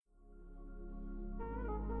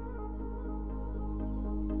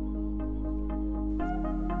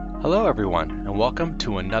Hello, everyone, and welcome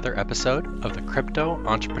to another episode of the Crypto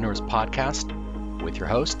Entrepreneurs Podcast with your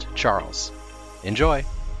host, Charles. Enjoy.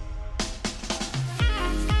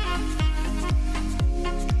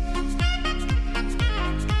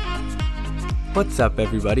 What's up,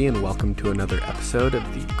 everybody, and welcome to another episode of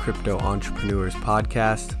the Crypto Entrepreneurs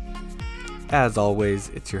Podcast. As always,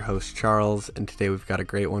 it's your host, Charles, and today we've got a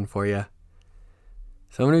great one for you.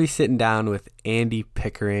 So I'm going to be sitting down with Andy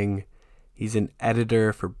Pickering. He's an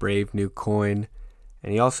editor for Brave New Coin,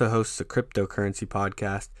 and he also hosts a cryptocurrency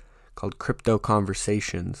podcast called Crypto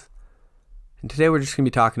Conversations. And today we're just going to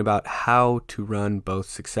be talking about how to run both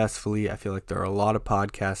successfully. I feel like there are a lot of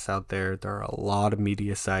podcasts out there. There are a lot of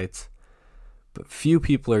media sites, but few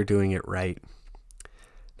people are doing it right.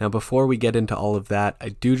 Now, before we get into all of that, I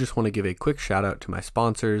do just want to give a quick shout out to my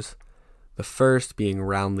sponsors. The first being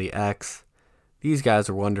Roundly X. These guys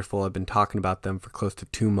are wonderful. I've been talking about them for close to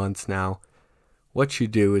 2 months now. What you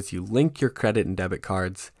do is you link your credit and debit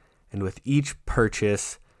cards, and with each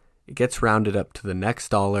purchase, it gets rounded up to the next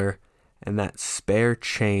dollar, and that spare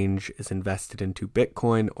change is invested into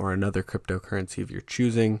Bitcoin or another cryptocurrency of your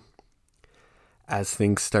choosing. As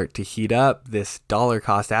things start to heat up, this dollar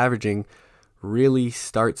cost averaging really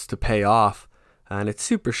starts to pay off, and it's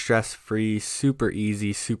super stress-free, super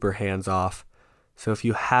easy, super hands-off. So if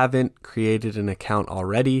you haven't created an account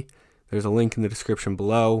already, there's a link in the description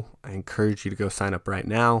below. I encourage you to go sign up right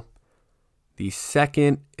now. The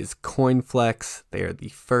second is CoinFlex. They are the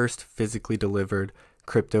first physically delivered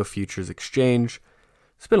crypto futures exchange.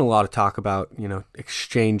 There's been a lot of talk about,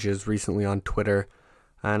 exchanges recently on Twitter,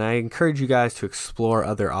 and I encourage you guys to explore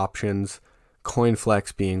other options,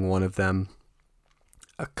 CoinFlex being one of them.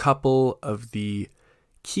 A couple of the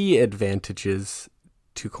key advantages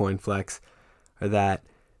to CoinFlex are that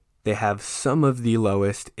they have some of the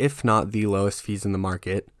lowest, if not the lowest fees in the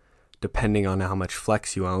market, depending on how much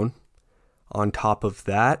Flex you own. On top of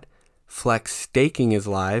that, Flex staking is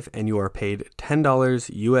live, and you are paid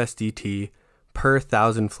 $10 USDT per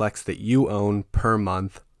 1,000 Flex that you own per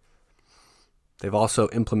month. They've also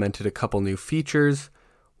implemented a couple new features,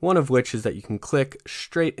 one of which is that you can click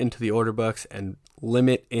straight into the order books and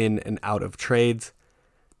limit in and out of trades.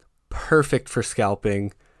 Perfect for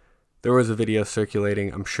scalping. There was a video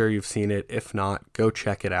circulating. I'm sure you've seen it. If not, go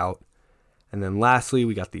check it out. And then lastly,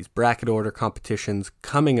 we got these bracket order competitions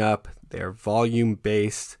coming up. They're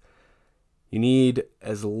volume-based. You need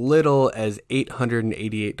as little as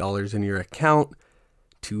 $888 in your account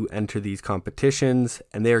to enter these competitions,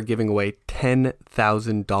 and they are giving away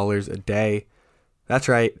 $10,000 a day. That's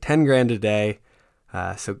right, 10 grand a day.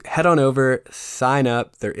 So head on over, sign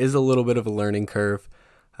up. There is a little bit of a learning curve.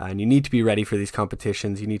 And you need to be ready for these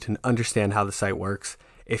competitions. You need to understand how the site works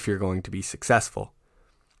if you're going to be successful.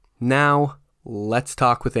 Now, let's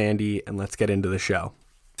talk with Andy and let's get into the show.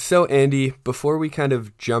 So Andy, before we kind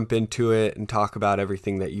of jump into it and talk about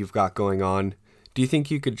everything that you've got going on, do you think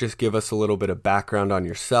you could just give us a little bit of background on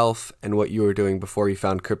yourself and what you were doing before you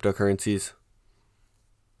found cryptocurrencies?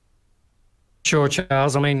 Sure,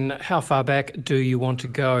 Charles. I mean, how far back do you want to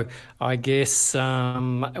go? I guess,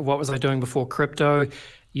 what was I doing before crypto?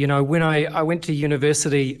 When I went to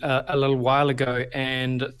university a little while ago,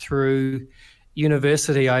 and through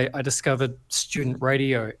university, I discovered student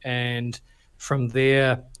radio. And from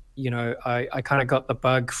there, I kind of got the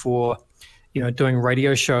bug for, doing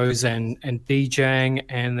radio shows and DJing.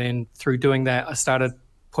 And then through doing that, I started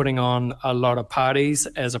putting on a lot of parties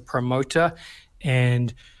as a promoter.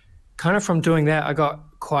 And kind of from doing that, I got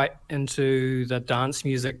quite into the dance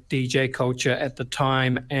music DJ culture at the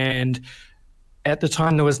time. And at the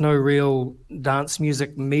time, there was no real dance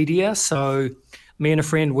music media. So me and a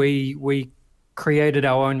friend, we created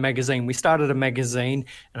our own magazine. We started a magazine,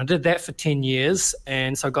 and I did that for 10 years.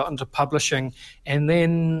 And so I got into publishing. And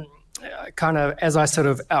then kind of as I sort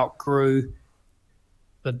of outgrew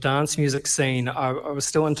the dance music scene, I was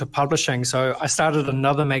still into publishing. So I started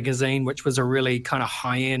another magazine, which was a really kind of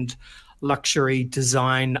high-end luxury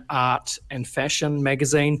design, art, and fashion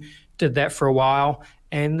magazine. Did that for a while.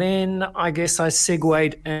 And then I guess I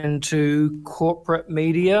segued into corporate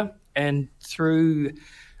media, and through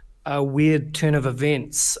a weird turn of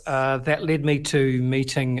events, that led me to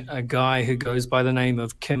meeting a guy who goes by the name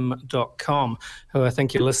of Kim.com, who I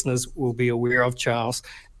think your listeners will be aware of, Charles.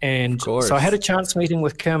 And so I had a chance meeting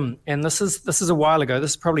with Kim, and this is a while ago.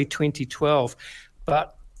 This is probably 2012.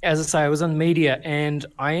 But as I say, I was in media, and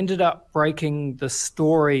I ended up breaking the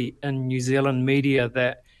story in New Zealand media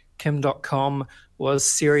that Kim.com was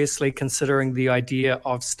seriously considering the idea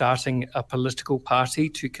of starting a political party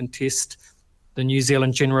to contest the New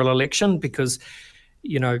Zealand general election, because,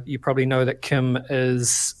 you probably know that Kim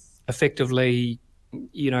is effectively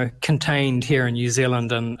contained here in New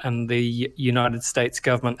Zealand, and the United States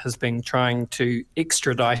government has been trying to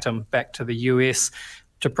extradite him back to the US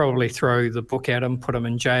to probably throw the book at him, put him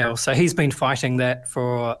in jail. So he's been fighting that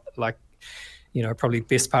for probably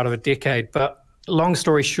best part of a decade. But long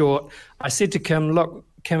story short, I said to Kim, look,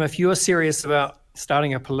 Kim, if you're serious about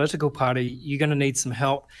starting a political party, you're going to need some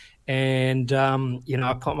help. And,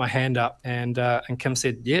 I put my hand up and Kim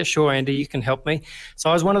said, yeah, sure, Andy, you can help me.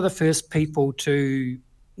 So I was one of the first people to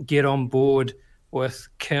get on board with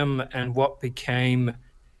Kim and what became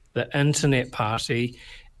the Internet Party.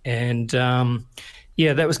 And,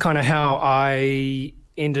 that was kind of how I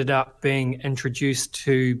ended up being introduced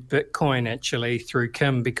to Bitcoin, actually, through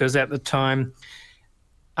Kim, because at the time,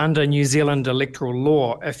 under New Zealand electoral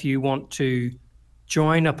law, if you want to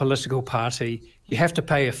join a political party, you have to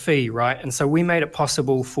pay a fee, right? And so we made it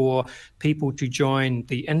possible for people to join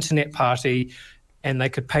the Internet Party, and they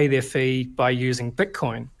could pay their fee by using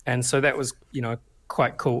Bitcoin. And so that was,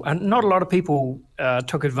 quite cool. And not a lot of people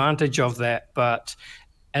took advantage of that, but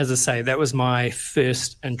as I say, that was my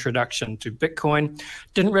first introduction to Bitcoin.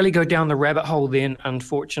 Didn't really go down the rabbit hole then,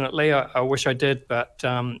 unfortunately. I wish I did, but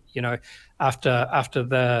after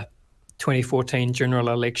the 2014 general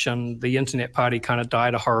election, the Internet Party kind of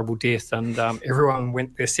died a horrible death, and everyone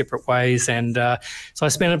went their separate ways. And so I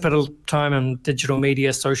spent a bit of time in digital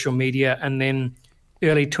media, social media, and then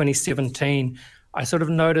early 2017, I sort of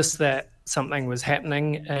noticed that something was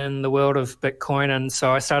happening in the world of Bitcoin, and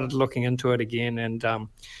so I started looking into it again, and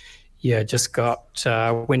just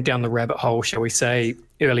went down the rabbit hole, shall we say,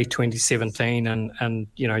 early 2017, and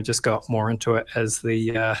just got more into it as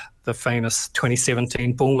the famous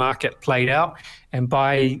 2017 bull market played out. And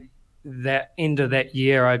by that end of that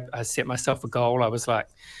year, I set myself a goal. I was like,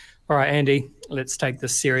 all right, Andy, let's take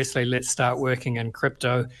this seriously. Let's start working in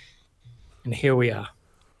crypto. And here we are.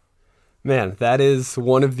 Man, that is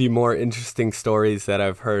one of the more interesting stories that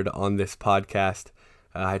I've heard on this podcast.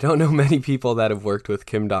 I don't know many people that have worked with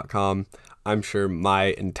Kim Dotcom. I'm sure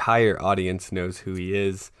my entire audience knows who he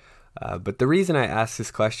is. But the reason I asked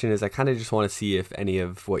this question is I kind of just want to see if any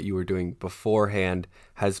of what you were doing beforehand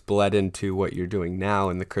has bled into what you're doing now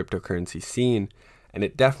in the cryptocurrency scene. And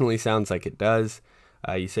it definitely sounds like it does.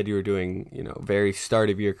 You said you were doing, very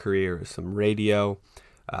start of your career, some radio.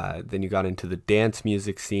 Then you got into the dance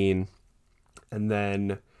music scene. And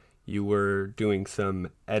then you were doing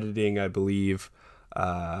some editing, I believe,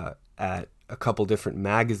 at a couple different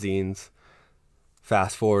magazines.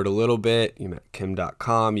 Fast forward a little bit, you met Kim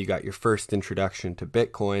Dotcom, you got your first introduction to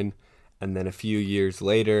Bitcoin, and then a few years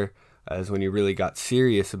later is when you really got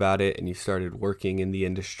serious about it and you started working in the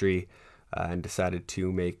industry and decided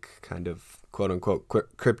to make kind of quote-unquote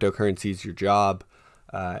cryptocurrencies your job.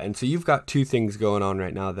 And so you've got two things going on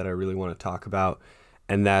right now that I really want to talk about,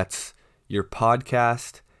 and that's your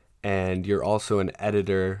podcast, and you're also an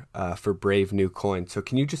editor for Brave New Coin. So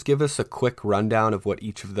can you just give us a quick rundown of what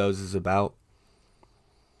each of those is about?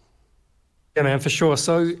 Yeah, man, for sure.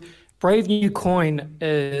 So Brave New Coin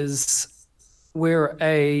we're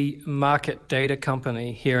a market data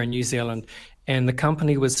company here in New Zealand, and the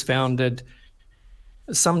company was founded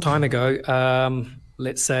some time ago,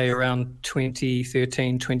 let's say around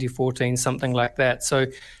 2013, 2014, something like that. So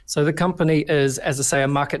the company is, as I say, a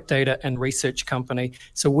market data and research company.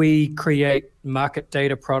 So we create market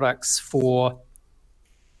data products for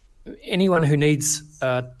anyone who needs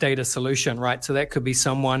a data solution, right? So that could be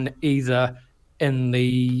someone either in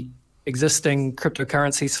the existing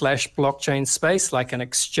cryptocurrency / blockchain space, like an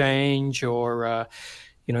exchange or,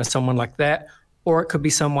 someone like that. Or it could be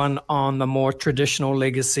someone on the more traditional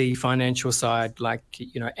legacy financial side, like,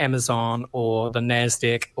 Amazon or the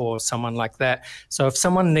NASDAQ or someone like that. So if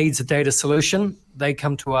someone needs a data solution, they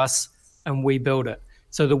come to us and we build it.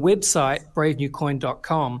 So the website,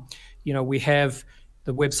 bravenewcoin.com, we have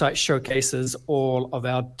the website showcases all of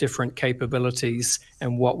our different capabilities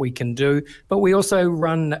and what we can do. But we also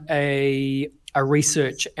run a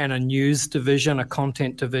research and a news division, a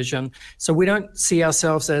content division. So we don't see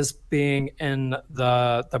ourselves as being in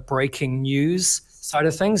the breaking news side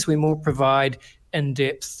of things. We more provide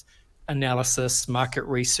in-depth analysis, market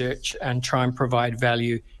research, and try and provide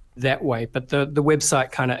value that way. But the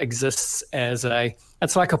website kind of exists as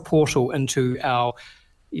it's like a portal into our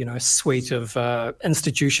suite of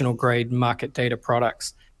institutional grade market data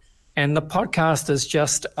products. And the podcast is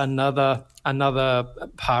just another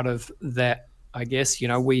part of that, I guess.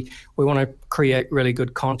 We want to create really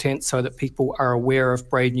good content so that people are aware of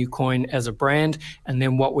Brave New Coin as a brand, and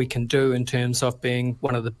then what we can do in terms of being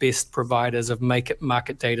one of the best providers of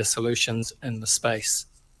market data solutions in the space.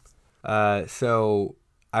 So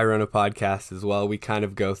I run a podcast as well. We kind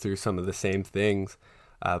of go through some of the same things.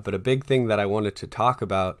 But a big thing that I wanted to talk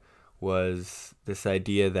about was this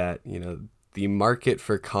idea that, the market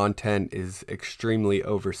for content is extremely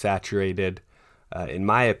oversaturated. In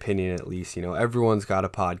my opinion, at least, everyone's got a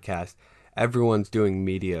podcast. Everyone's doing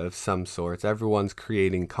media of some sorts. Everyone's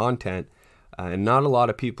creating content. And not a lot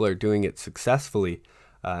of people are doing it successfully.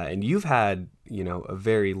 And you've had, a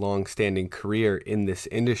very long-standing career in this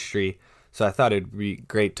industry. So I thought it'd be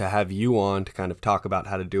great to have you on to kind of talk about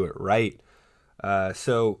how to do it right.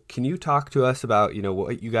 So can you talk to us about,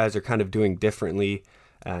 what you guys are kind of doing differently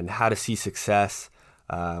and how to see success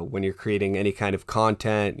when you're creating any kind of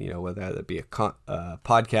content, whether that be a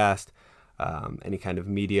podcast, any kind of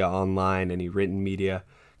media online, any written media.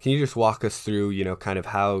 Can you just walk us through, kind of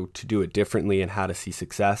how to do it differently and how to see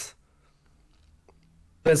success?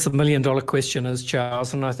 That's $1 million question,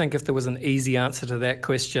 Charles. And I think if there was an easy answer to that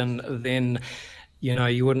question, then,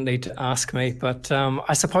 you wouldn't need to ask me. But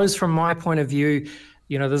I suppose from my point of view,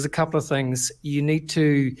 there's a couple of things you need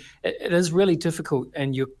to, it is really difficult,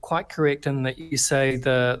 and you're quite correct in that you say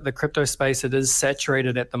the crypto space, it is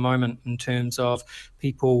saturated at the moment in terms of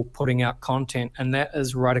people putting out content, and that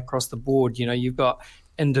is right across the board. You've got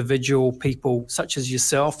individual people such as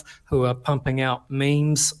yourself who are pumping out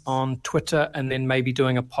memes on Twitter and then maybe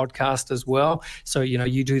doing a podcast as well. So,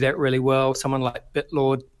 you do that really well. Someone like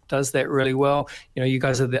BitLord does that really well. You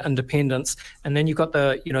guys are the independents. And then you've got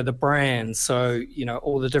the brands. So,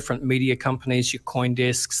 all the different media companies, your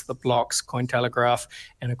CoinDesks, the Blocks, Cointelegraph,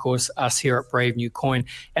 and of course us here at Brave New Coin.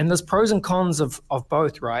 And there's pros and cons of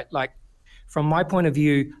both, right? Like from my point of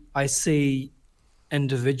view, I see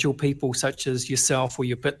individual people such as yourself or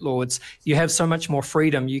your BitLords, you have so much more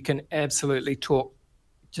freedom. You can absolutely talk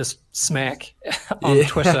just smack on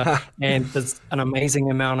Twitter, and there's an amazing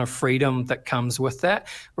amount of freedom that comes with that.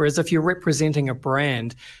 Whereas if you're representing a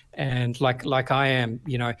brand, and like I am,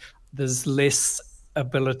 there's less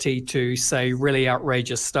ability to say really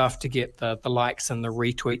outrageous stuff to get the likes and the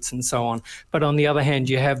retweets and so on. But on the other hand,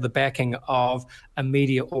 you have the backing of a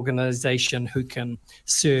media organization who can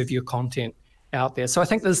serve your content out there. So I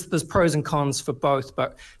think there's pros and cons for both,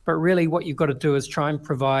 but really what you've got to do is try and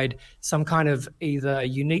provide some kind of either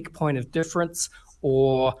unique point of difference,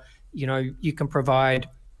 or you can provide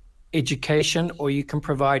education, or you can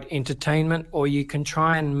provide entertainment, or you can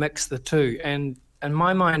try and mix the two. And in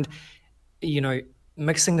my mind,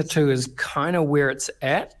 mixing the two is kind of where it's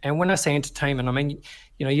at. And when I say entertainment, I mean,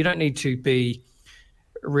 you don't need to be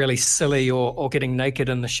really silly or getting naked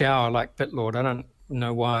in the shower like BitLord. I don't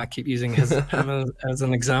know why I keep using him as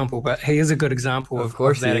an example, but he is a good example of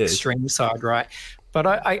that extreme side, right? But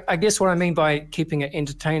I guess what I mean by keeping it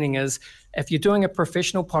entertaining is if you're doing a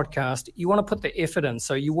professional podcast, you want to put the effort in.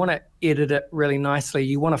 So you want to edit it really nicely.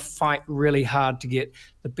 You want to fight really hard to get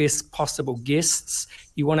the best possible guests.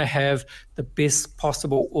 You want to have the best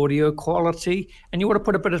possible audio quality, and you want to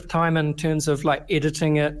put a bit of time in terms of like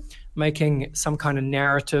editing it, making some kind of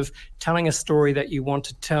narrative, telling a story that you want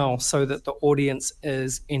to tell so that the audience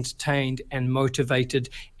is entertained and motivated,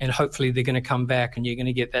 and hopefully they're going to come back and you're going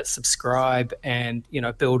to get that subscribe and,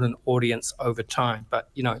 build an audience over time. But,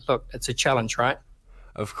 look, it's a challenge, right?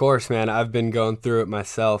 Of course, man. I've been going through it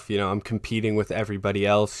myself. I'm competing with everybody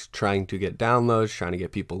else, trying to get downloads, trying to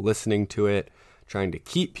get people listening to it, trying to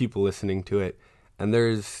keep people listening to it. And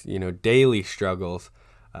there's, daily struggles.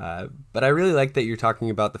 But I really like that you're talking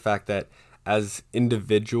about the fact that as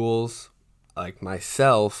individuals like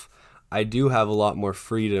myself, I do have a lot more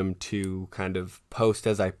freedom to kind of post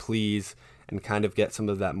as I please and kind of get some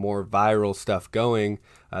of that more viral stuff going.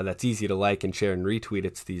 That's easy to like and share and retweet.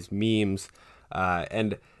 It's these memes.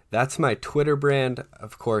 And that's my Twitter brand.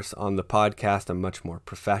 Of course, on the podcast, I'm much more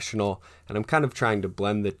professional, and I'm kind of trying to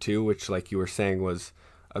blend the two, which, like you were saying, was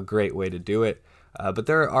a great way to do it. But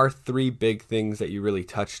there are 3 big things that you really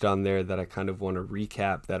touched on there that I kind of want to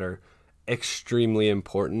recap that are extremely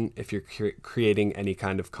important if you're creating any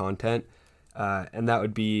kind of content. And that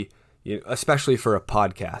would be, especially for a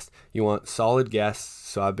podcast, you want solid guests.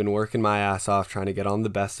 So I've been working my ass off trying to get on the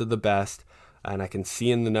best of the best. And I can see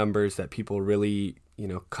in the numbers that people really,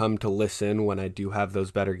 come to listen when I do have those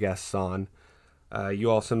better guests on. You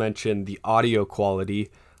also mentioned the audio quality,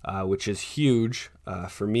 which is huge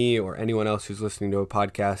for me or anyone else who's listening to a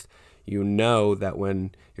podcast. That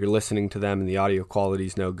when you're listening to them and the audio quality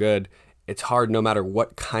is no good, it's hard no matter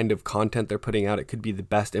what kind of content they're putting out. It could be the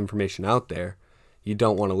best information out there. You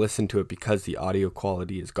don't want to listen to it because the audio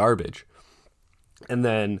quality is garbage. And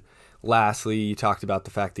then lastly, you talked about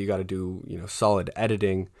the fact that you got to do, solid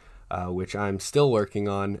editing, which I'm still working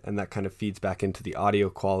on, and that kind of feeds back into the audio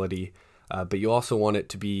quality. but you also want it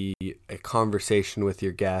to be a conversation with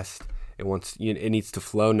your guest. It needs to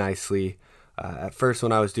flow nicely. At first,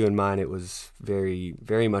 when I was doing mine, it was very,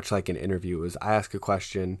 very much like an interview. It was I ask a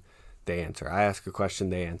question, they answer. I ask a question,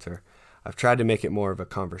 they answer. I've tried to make it more of a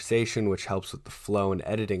conversation, which helps with the flow and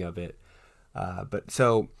editing of it. But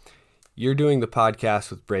so you're doing the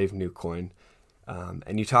podcast with Brave New Coin,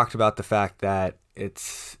 and you talked about the fact that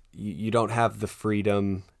you don't have the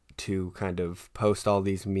freedom to kind of post all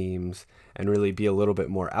these memes and really be a little bit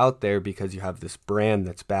more out there because you have this brand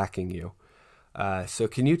that's backing you. So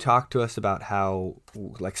can you talk to us about how,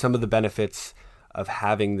 like, some of the benefits of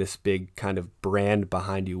having this big kind of brand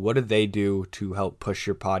behind you? What do they do to help push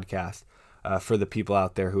your podcast for the people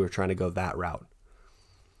out there who are trying to go that route?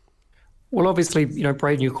 Well, obviously,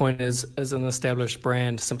 Brave New Coin is an established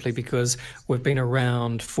brand simply because we've been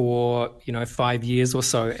around for 5 years or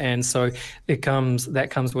so, and so that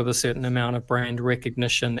comes with a certain amount of brand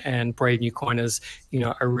recognition. And Brave New Coin is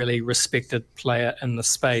a really respected player in the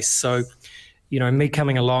space. So, me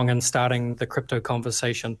coming along and starting the Crypto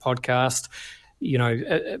Conversation podcast,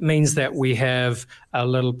 it means that we have a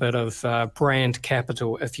little bit of brand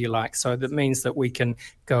capital, if you like. So that means that we can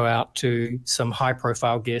go out to some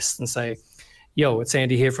high-profile guests and say, yo, it's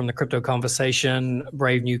Andy here from the Crypto Conversation,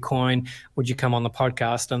 Brave New Coin. Would you come on the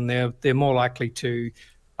podcast? And they're more likely to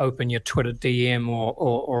open your Twitter DM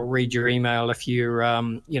or read your email if you're,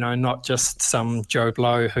 not just some Joe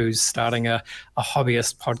Blow who's starting a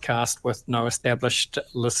hobbyist podcast with no established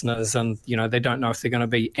listeners, and they don't know if they're going to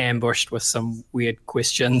be ambushed with some weird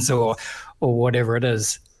questions or whatever it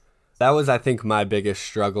is. That was, I think, my biggest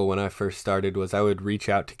struggle when I first started. Was I would reach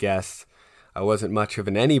out to guests. I wasn't much of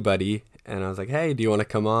an anybody, and I was like, hey, do you want to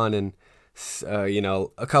come on? And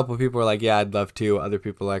a couple of people were like, yeah, I'd love to. Other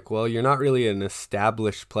people were like, well, you're not really an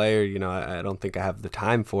established player. I don't think I have the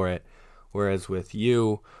time for it. Whereas with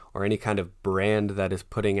you or any kind of brand that is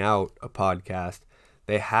putting out a podcast,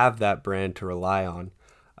 they have that brand to rely on.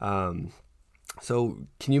 So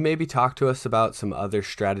can you maybe talk to us about some other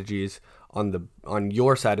strategies on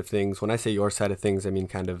your side of things? When I say your side of things, I mean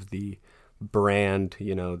kind of the brand,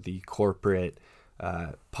 the corporate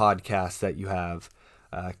podcast that you have.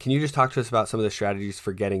 Can you just talk to us about some of the strategies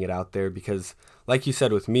for getting it out there? Because like you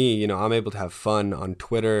said with me, I'm able to have fun on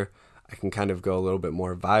Twitter. I can kind of go a little bit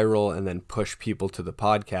more viral and then push people to the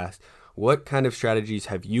podcast. What kind of strategies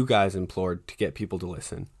have you guys employed to get people to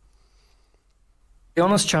listen? To be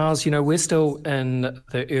honest, Charles, we're still in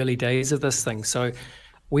the early days of this thing. So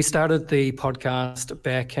we started the podcast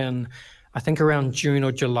back in, I think, around June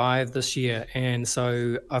or July of this year. And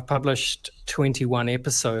so I've published 21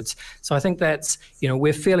 episodes. So I think that's,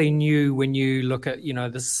 we're fairly new when you look at,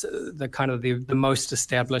 the kind of the most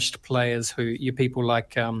established players you people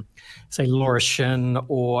like, say, Laura Shin,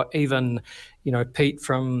 or even, Pete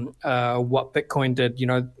from What Bitcoin Did.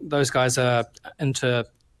 Those guys are into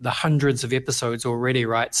the hundreds of episodes already,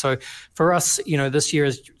 right? So for us, this year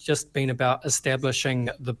has just been about establishing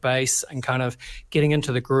the base and kind of getting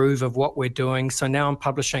into the groove of what we're doing. So now I'm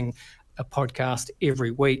publishing a podcast every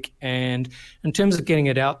week. And in terms of getting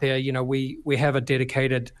it out there, we have a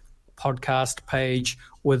dedicated podcast page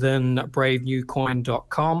within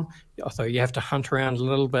bravenewcoin.com. Although you have to hunt around a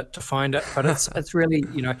little bit to find it, but it's really,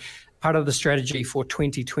 part of the strategy for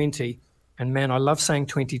 2020. And man, I love saying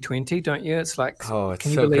 2020, don't you? It's like, it's can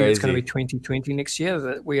you so believe crazy. It's going to be 2020 next year?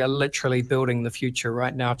 That we are literally building the future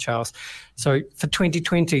right now, Charles. So for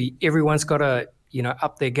 2020, everyone's got to,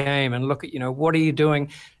 up their game and look at, what are you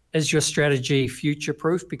doing? Is your strategy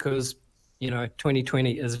future-proof? Because,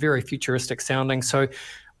 2020 is very futuristic sounding. So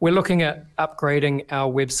we're looking at upgrading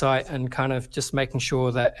our website and kind of just making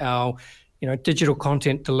sure that our, digital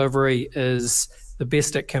content delivery is the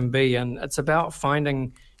best it can be. And it's about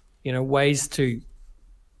finding ways to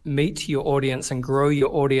meet your audience and grow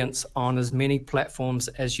your audience on as many platforms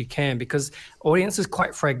as you can, because audience is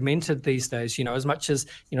quite fragmented these days. As much as,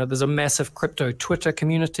 there's a massive crypto Twitter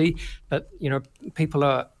community, but, people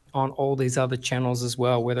are on all these other channels as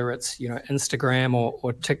well, whether it's, Instagram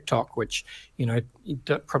or TikTok, which, you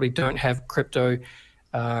probably don't have crypto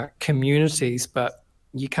communities, but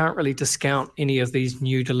you can't really discount any of these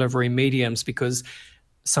new delivery mediums because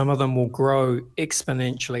some of them will grow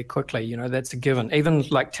exponentially quickly. That's a given. Even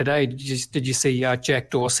like today, did you see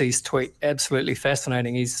Jack Dorsey's tweet? Absolutely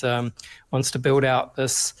fascinating. He's wants to build out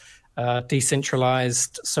this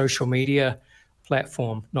decentralized social media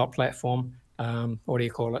platform, not platform. What do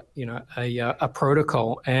you call it? A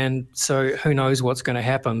protocol. And so who knows what's going to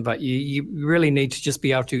happen, but you really need to just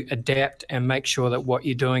be able to adapt and make sure that what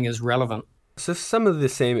you're doing is relevant. So some of the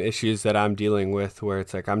same issues that I'm dealing with, where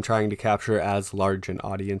it's like I'm trying to capture as large an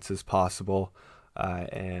audience as possible,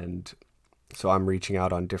 and So I'm reaching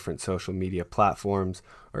out on different social media platforms,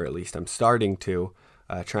 or at least I'm starting to,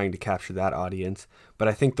 trying to capture that audience. But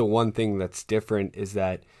I think the one thing that's different is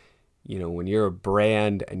that, when you're a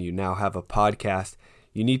brand and you now have a podcast,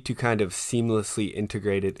 you need to kind of seamlessly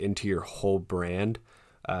integrate it into your whole brand.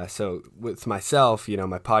 So with myself,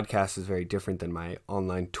 my podcast is very different than my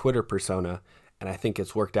online Twitter persona. And I think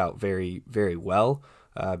it's worked out very, very well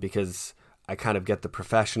because I kind of get the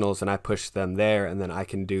professionals and I push them there, and then I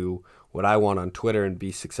can do what I want on Twitter and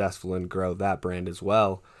be successful and grow that brand as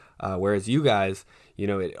well. Whereas you guys,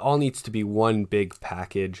 it all needs to be one big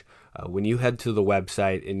package. When you head to the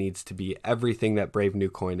website, it needs to be everything that Brave New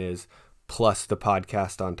Coin is, plus the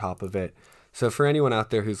podcast on top of it. So for anyone out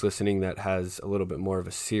there who's listening that has a little bit more of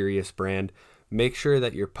a serious brand, make sure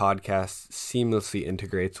that your podcast seamlessly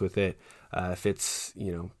integrates with it. If it's,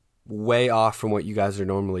 way off from what you guys are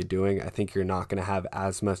normally doing, I think you're not going to have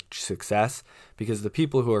as much success, because the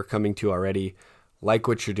people who are coming to already like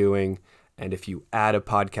what you're doing. And if you add a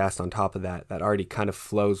podcast on top of that, that already kind of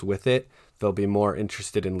flows with it, they'll be more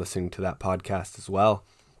interested in listening to that podcast as well.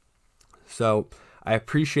 So I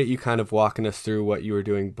appreciate you kind of walking us through what you were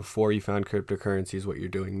doing before you found cryptocurrencies, what you're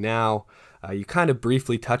doing now. You kind of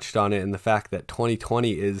briefly touched on it in the fact that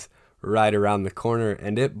 2020 is right around the corner,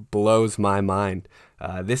 and it blows my mind.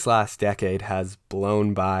 This last decade has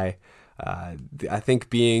blown by. I think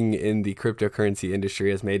being in the cryptocurrency industry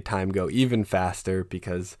has made time go even faster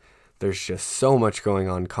because there's just so much going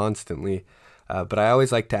on constantly. But I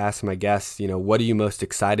always like to ask my guests, what are you most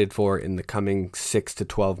excited for in the coming 6 to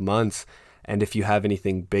 12 months? And if you have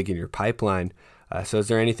anything big in your pipeline. So is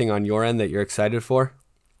there anything on your end that you're excited for?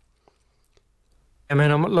 I mean,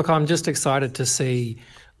 I'm just excited to see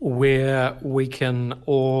where we can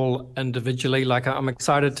all individually, I'm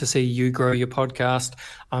excited to see you grow your podcast.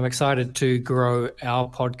 I'm excited to grow our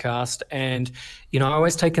podcast. And, I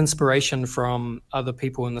always take inspiration from other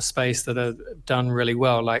people in the space that have done really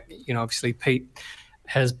well. Obviously Pete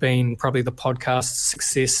has been probably the podcast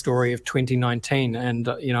success story of 2019. And,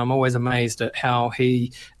 I'm always amazed at how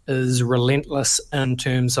he is relentless in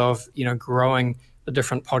terms of, growing the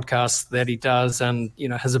different podcasts that he does, and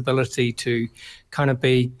his ability to kind of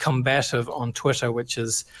be combative on Twitter, which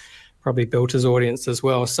has probably built his audience as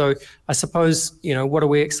well. So I suppose, what are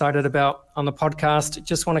we excited about on the podcast?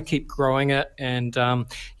 Just want to keep growing it, and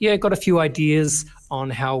got a few ideas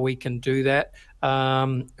on how we can do that.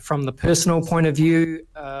 From the personal point of view,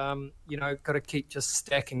 got to keep just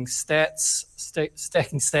stacking stats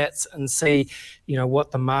and see,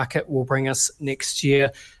 what the market will bring us next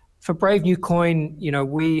year. For Brave New Coin,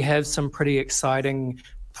 we have some pretty exciting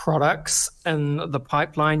products in the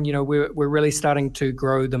pipeline. We're really starting to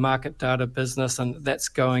grow the market data business, and that's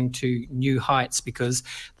going to new heights because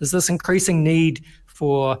there's this increasing need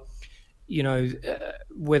for,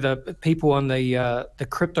 whether people on the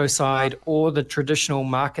crypto side or the traditional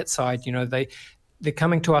market side, they're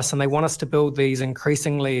coming to us and they want us to build these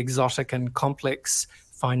increasingly exotic and complex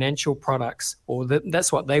financial products, or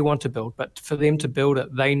that's what they want to build. But for them to build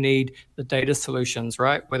it, they need the data solutions,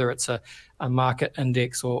 right? Whether it's a market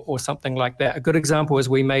index or something like that. A good example is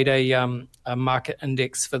we made a market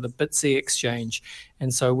index for the Bitsy exchange.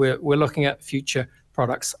 And so we're looking at future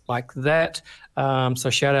products like that.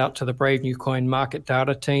 So shout out to the Brave New Coin market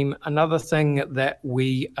data team. Another thing that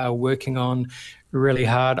we are working on really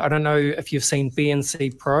hard, I don't know if you've seen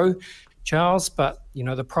BNC Pro, Charles, but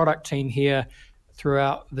the product team here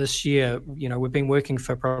throughout this year, we've been working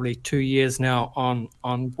for probably 2 years now on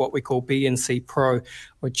what we call BNC Pro,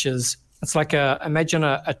 which is, it's like imagine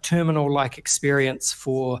a terminal-like experience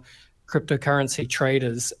for cryptocurrency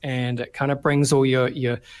traders, and it kind of brings all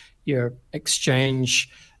your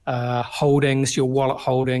exchange holdings, your wallet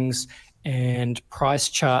holdings, and price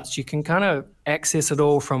charts. You can kind of access it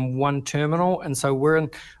all from one terminal, and so we're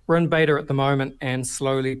in beta at the moment and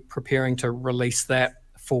slowly preparing to release that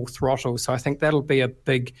full throttle. So I think that'll be a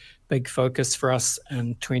big focus for us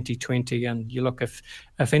in 2020. And you look, if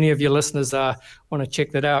any of your listeners want to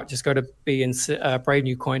check that out, just go to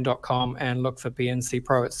bravenewcoin.com and look for BNC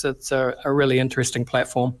Pro. It's a really interesting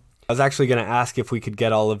platform. I was actually going to ask if we could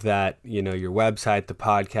get all of that, your website, the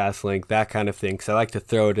podcast link, that kind of thing, because I like to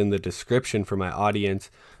throw it in the description for my audience.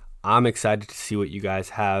 I'm excited to see what you guys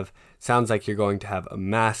have. Sounds like you're going to have a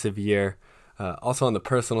massive year. Also on the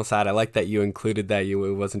personal side, I like that you included that it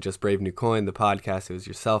wasn't just Brave New Coin, the podcast, it was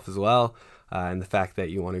yourself as well. And the fact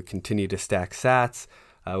that you want to continue to stack sats,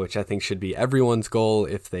 which I think should be everyone's goal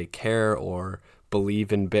if they care or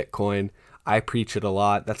believe in Bitcoin. I preach it a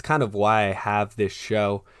lot. That's kind of why I have this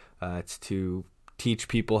show. It's to teach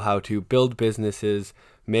people how to build businesses,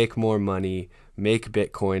 make more money, make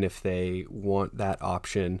Bitcoin if they want that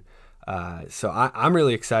option. So I'm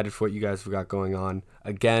really excited for what you guys have got going on.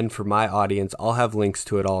 Again, for my audience, I'll have links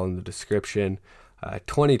to it all in the description.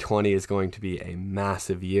 2020 is going to be a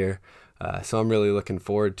massive year, so I'm really looking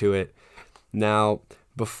forward to it. Now,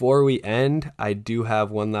 before we end, I do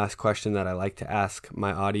have one last question that I like to ask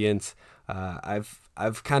my audience.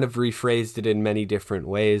 I've kind of rephrased it in many different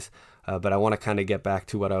ways, but I want to kind of get back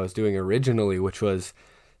to what I was doing originally, which was,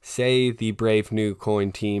 say the Brave New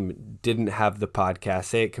Coin team didn't have the podcast,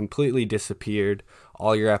 say it completely disappeared,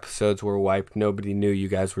 all your episodes were wiped, nobody knew you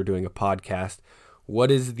guys were doing a podcast. What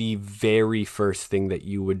is the very first thing that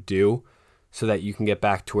you would do so that you can get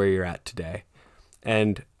back to where you're at today?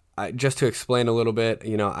 And just to explain a little bit,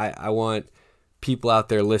 I want people out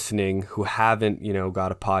there listening who haven't,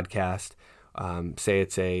 got a podcast, say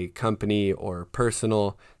it's a company or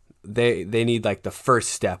personal, they need like the first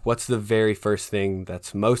step. What's the very first thing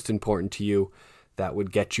that's most important to you that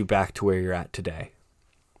would get you back to where you're at today?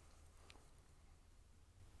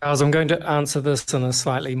 Charles, I'm going to answer this in a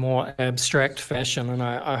slightly more abstract fashion, and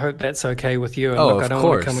I hope that's okay with you. And look, I don't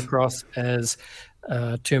want to come across as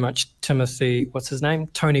too much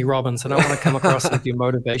Tony Robbins. I don't want to come across as your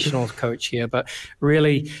motivational coach here, but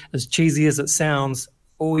really, as cheesy as it sounds,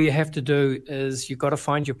 all you have to do is you've got to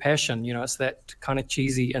find your passion. It's that kind of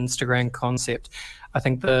cheesy Instagram concept. I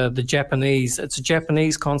think it's a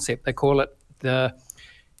Japanese concept. They call it the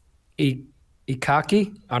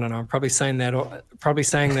ikaki. I don't know. I'm probably saying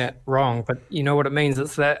that wrong, but you know what it means.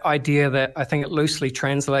 It's that idea that I think it loosely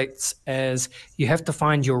translates as you have to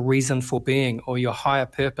find your reason for being or your higher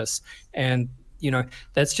purpose. And,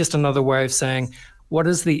 that's just another way of saying, what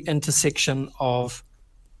is the intersection of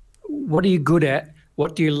what are you good at?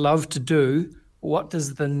 What do you love to do? What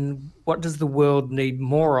does the world need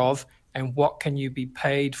more of? And what can you be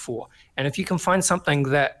paid for? And if you can find something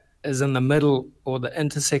that is in the middle or the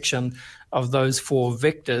intersection of those four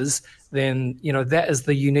vectors, then, that is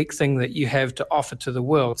the unique thing that you have to offer to the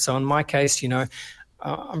world. So in my case,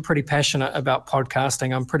 I'm pretty passionate about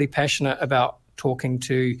podcasting. I'm pretty passionate about talking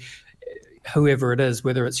to whoever it is,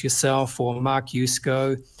 whether it's yourself or Mark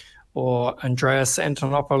Yusko or Andreas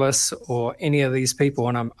Antonopoulos or any of these people.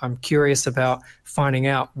 And I'm curious about finding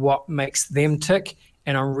out what makes them tick.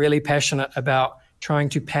 And I'm really passionate about trying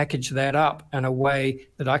to package that up in a way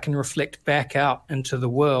that I can reflect back out into the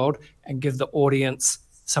world and give the audience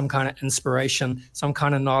some kind of inspiration, some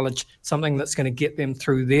kind of knowledge, something that's going to get them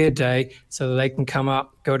through their day so that they can come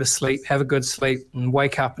up, go to sleep, have a good sleep, and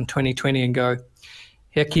wake up in 2020 and go,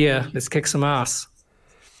 heck yeah, let's kick some ass.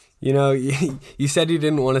 You said you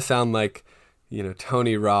didn't want to sound like,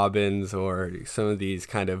 Tony Robbins or some of these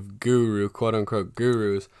kind of quote unquote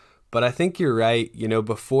gurus, but I think you're right.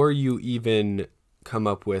 Before you even come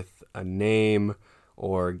up with a name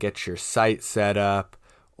or get your site set up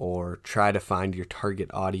or try to find your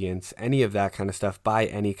target audience, any of that kind of stuff, buy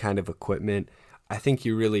any kind of equipment, I think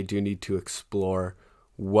you really do need to explore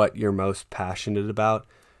what you're most passionate about,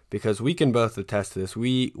 because we can both attest to this.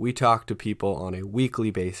 We talk to people on a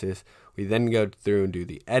weekly basis. We then go through and do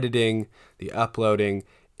the editing, the uploading.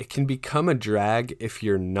 It can become a drag if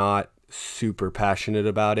you're not super passionate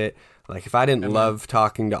about it. Like if I didn't love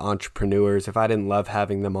talking to entrepreneurs, if I didn't love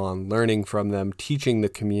having them on, learning from them, teaching the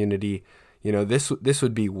community, this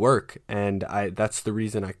would be work. And that's the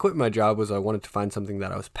reason I quit my job, was I wanted to find something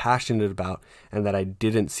that I was passionate about and that I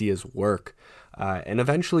didn't see as work. And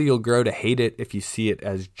eventually you'll grow to hate it if you see it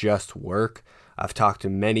as just work. I've talked to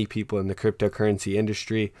many people in the cryptocurrency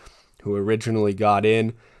industry who originally got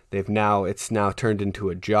in. It's now turned into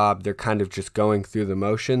a job. They're kind of just going through the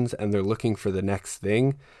motions and they're looking for the next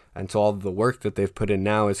thing. And so all the work that they've put in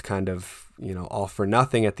now is kind of, all for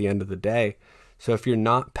nothing at the end of the day. So if you're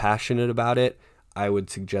not passionate about it, I would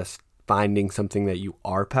suggest finding something that you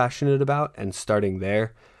are passionate about and starting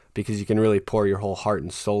there, because you can really pour your whole heart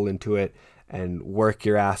and soul into it and work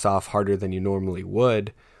your ass off harder than you normally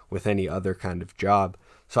would with any other kind of job.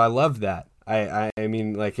 So I love that. I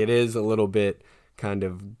mean, like, it is a little bit kind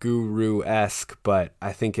of guru-esque, but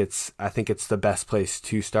I think it's the best place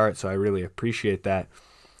to start. So I really appreciate that.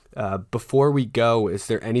 Before we go, is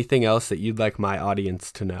there anything else that you'd like my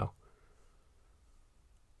audience to know?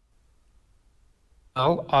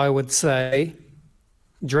 Well, I would say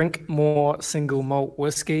drink more single malt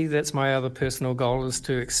whiskey. That's my other personal goal, is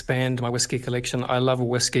to expand my whiskey collection. I love a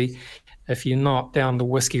whiskey. If you're not down the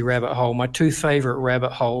whiskey rabbit hole, my two favorite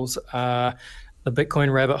rabbit holes are the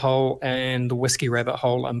Bitcoin rabbit hole and the whiskey rabbit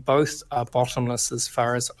hole, and both are bottomless as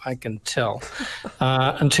far as I can tell.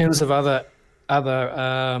 In terms of other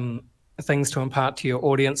things to impart to your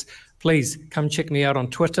audience, please come check me out on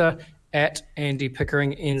Twitter at Andy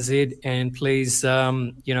Pickering NZ, and please,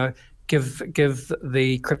 give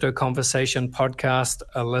the Crypto Conversation podcast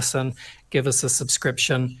a listen, give us a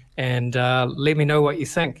subscription, and let me know what you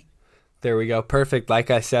think. There we go. Perfect.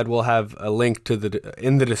 Like I said, we'll have a link to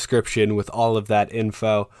in the description with all of that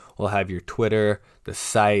info. We'll have your Twitter, the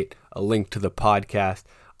site, a link to the podcast.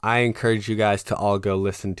 I encourage you guys to all go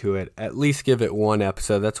listen to it. At least give it one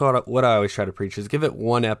episode. That's what I always try to preach is give it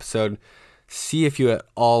one episode. See if you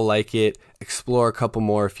all like it. Explore a couple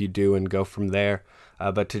more if you do and go from there.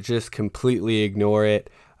 But to just completely ignore it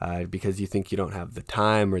because you think you don't have the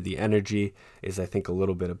time or the energy is, I think, a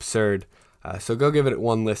little bit absurd. So go give it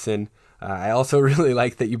one listen. I also really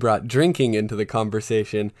like that you brought drinking into the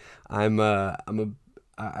conversation. I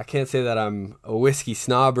can't say that I'm a whiskey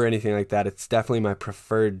snob or anything like that. It's definitely my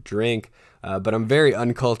preferred drink, but I'm very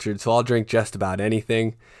uncultured, so I'll drink just about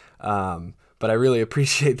anything. But I really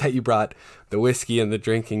appreciate that you brought the whiskey and the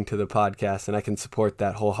drinking to the podcast, and I can support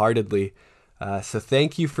that wholeheartedly. So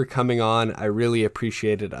thank you for coming on. I really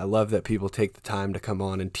appreciate it. I love that people take the time to come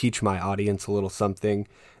on and teach my audience a little something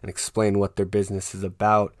and explain what their business is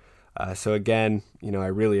about. So again, I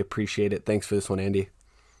really appreciate it. Thanks for this one, Andy.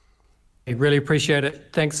 I really appreciate it.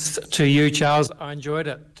 Thanks to you, Charles. I enjoyed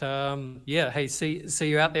it. Hey, see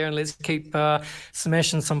you out there, and let's keep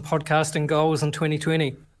smashing some podcasting goals in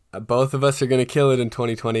 2020. Both of us are going to kill it in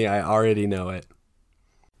 2020. I already know it.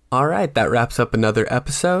 All right, that wraps up another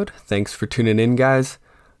episode. Thanks for tuning in, guys.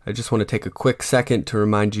 I just want to take a quick second to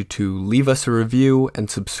remind you to leave us a review and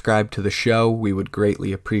subscribe to the show. We would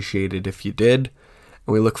greatly appreciate it if you did.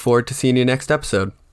 And we look forward to seeing you next episode.